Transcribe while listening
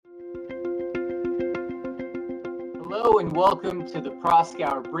Hello and welcome to the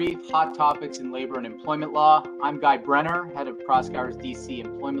Proskauer Brief, Hot Topics in Labor and Employment Law. I'm Guy Brenner, head of Proskauer's DC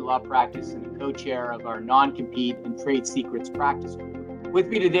Employment Law Practice and a co-chair of our Non-Compete and Trade Secrets Practice Group. With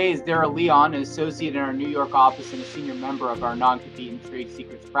me today is Daryl Leon, an associate in our New York office and a senior member of our Non-Compete and Trade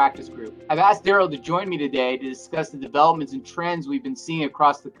Secrets Practice Group. I've asked Daryl to join me today to discuss the developments and trends we've been seeing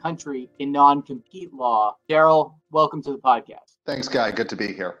across the country in non-compete law. Daryl, welcome to the podcast. Thanks, Guy. Good to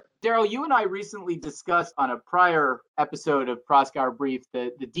be here. Daryl, you and I recently discussed on a prior episode of Proskauer Brief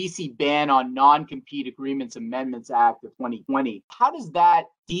the DC Ban on Non-Compete Agreements Amendments Act of 2020. How does that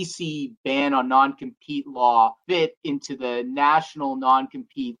DC ban on non-compete law fit into the national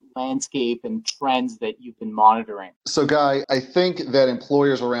non-compete landscape and trends that you've been monitoring? So, Guy, I think that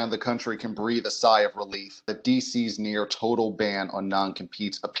employers around the country can breathe a sigh of relief that DC's near total ban on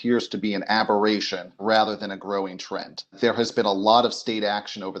non-competes appears to be an aberration rather than a growing trend. There has been a lot of state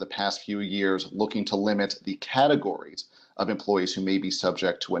action over the past few years looking to limit the categories of employees who may be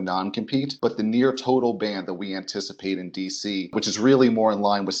subject to a non-compete, but the near total ban that we anticipate in DC, which is really more in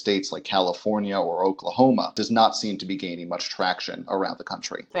line with states like California or Oklahoma, does not seem to be gaining much traction around the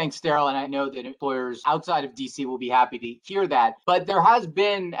country. Thanks, Daryl, and I know that employers outside of DC will be happy to hear that, but there has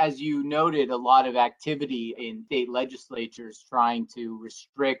been, as you noted, a lot of activity in state legislatures trying to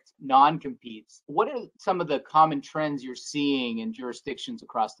restrict non-competes. What are some of the common trends you're seeing in jurisdictions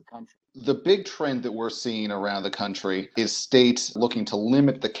across the country? The big trend that we're seeing around the country is states looking to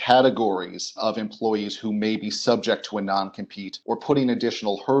limit the categories of employees who may be subject to a non-compete or putting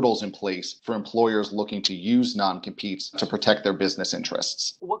additional hurdles in place for employers looking to use non-competes to protect their business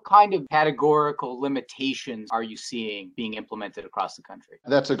interests. What kind of categorical limitations are you seeing being implemented across the country?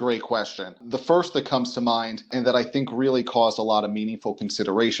 That's a great question. The first that comes to mind, and that I think really caused a lot of meaningful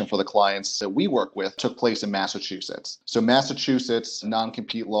consideration for the clients that we work with, took place in Massachusetts. So Massachusetts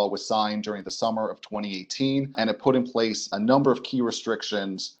non-compete law was signed during the summer of 2018, and it put in place a number of key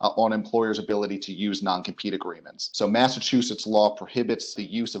restrictions on employers' ability to use non-compete agreements. So Massachusetts law prohibits the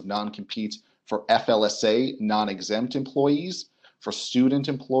use of non-compete for FLSA non-exempt employees, for student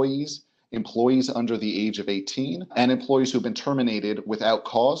employees, employees under the age of 18, and employees who have been terminated without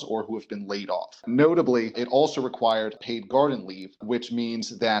cause or who have been laid off. Notably, it also required paid garden leave, which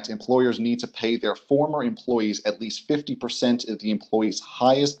means that employers need to pay their former employees at least 50% of the employee's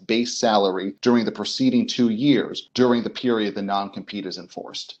highest base salary during the preceding 2 years during the period the non-compete is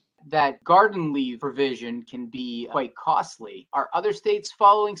enforced. That garden leave provision can be quite costly. Are other states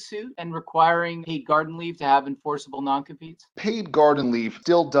following suit and requiring paid garden leave to have enforceable non-competes? Paid garden leave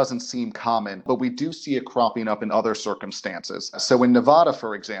still doesn't seem common, but we do see it cropping up in other circumstances. So in Nevada,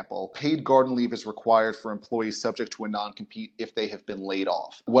 for example, paid garden leave is required for employees subject to a non-compete if they have been laid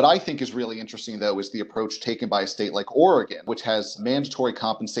off. What I think is really interesting, though, is the approach taken by a state like Oregon, which has mandatory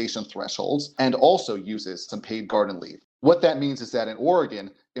compensation thresholds and also uses some paid garden leave. What that means is that in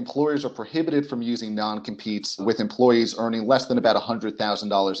Oregon, employers are prohibited from using non-competes with employees earning less than about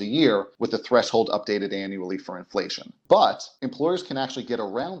 $100,000 a year, with the threshold updated annually for inflation. But employers can actually get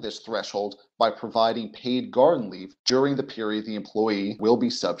around this threshold by providing paid garden leave during the period the employee will be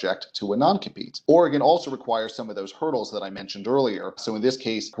subject to a non-compete. Oregon also requires some of those hurdles that I mentioned earlier. So in this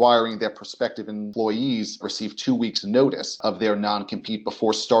case, requiring that prospective employees receive 2 weeks notice of their non-compete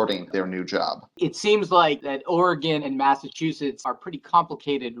before starting their new job. It seems like that Oregon and Massachusetts are pretty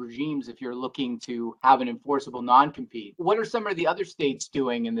complicated regimes if you're looking to have an enforceable non-compete. What are some of the other states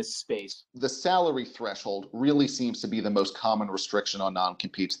doing in this space? The salary threshold really seems to be the most common restriction on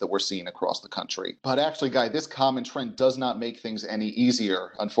non-competes that we're seeing across the country. But actually, Guy, this common trend does not make things any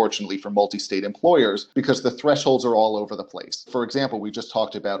easier, unfortunately, for multi-state employers because the thresholds are all over the place. For example, we just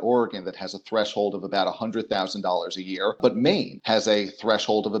talked about Oregon that has a threshold of about $100,000 a year, but Maine has a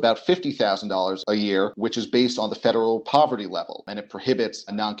threshold of about $50,000 a year, which is based on the federal poverty level, and it prohibits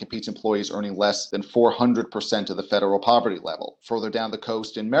non-compete employees earning less than 400% of the federal poverty level. Further down the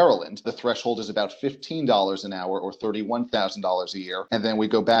coast in Maryland, the threshold is about $15 an hour or $31,000 a year. And then we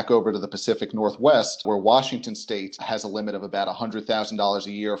go back over to the Pacific Northwest, where Washington State has a limit of about $100,000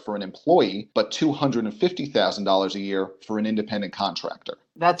 a year for an employee, but $250,000 a year for an independent contractor.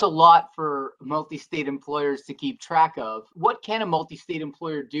 That's a lot for multi-state employers to keep track of. What can a multi-state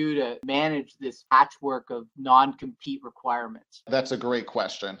employer do to manage this patchwork of non-compete requirements? That's a great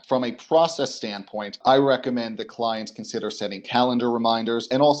question. From a process standpoint, I recommend that clients consider setting calendar reminders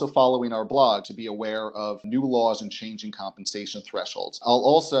and also following our blog to be aware of new laws and changing compensation thresholds. I'll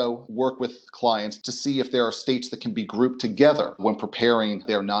also work with clients to see if there are states that can be grouped together when preparing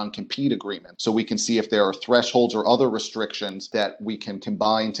their non-compete agreement, so we can see if there are thresholds or other restrictions that we can combine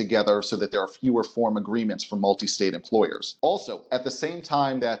combined together so that there are fewer form agreements for multi-state employers. Also, at the same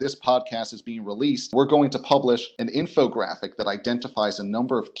time that this podcast is being released, we're going to publish an infographic that identifies a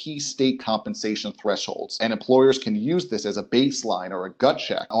number of key state compensation thresholds, and employers can use this as a baseline or a gut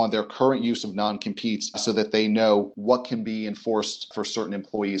check on their current use of non-competes so that they know what can be enforced for certain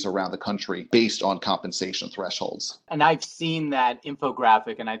employees around the country based on compensation thresholds. And I've seen that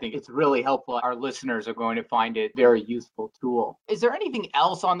infographic, and I think it's really helpful. Our listeners are going to find it a very useful tool. Is there anything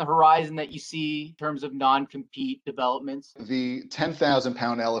else on the horizon that you see in terms of non-compete developments? The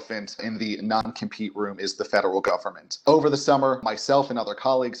 10,000-pound elephant in the non-compete room is the federal government. Over the summer, myself and other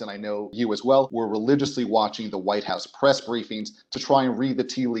colleagues, and I know you as well, were religiously watching the White House press briefings to try and read the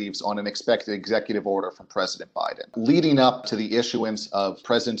tea leaves on an expected executive order from President Biden. Leading up to the issuance of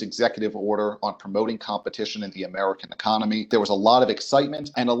President's executive order on promoting competition in the American economy, there was a lot of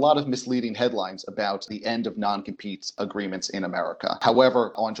excitement and a lot of misleading headlines about the end of non-compete agreements in America.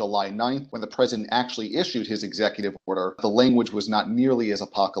 However, on July 9th, when the president actually issued his executive order, the language was not nearly as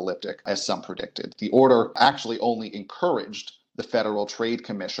apocalyptic as some predicted. The order actually only encouraged the Federal Trade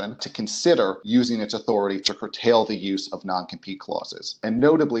Commission to consider using its authority to curtail the use of non-compete clauses. And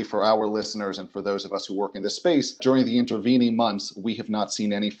notably for our listeners and for those of us who work in this space, during the intervening months, we have not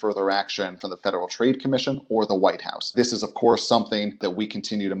seen any further action from the Federal Trade Commission or the White House. This is, of course, something that we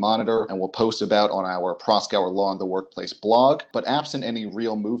continue to monitor and will post about on our Proskauer Law in the Workplace blog. But absent any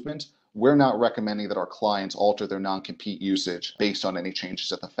real movement, we're not recommending that our clients alter their non-compete usage based on any changes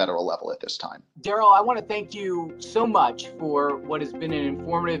at the federal level at this time. Daryl, I want to thank you so much for what has been an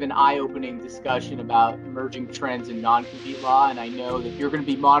informative and eye-opening discussion about emerging trends in non-compete law, and I know that you're going to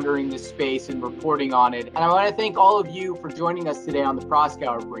be monitoring this space and reporting on it. And I want to thank all of you for joining us today on the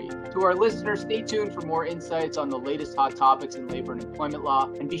Proskauer Brief. To our listeners, stay tuned for more insights on the latest hot topics in labor and employment law,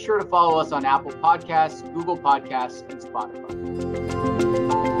 and be sure to follow us on Apple Podcasts, Google Podcasts, and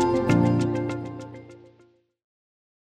Spotify.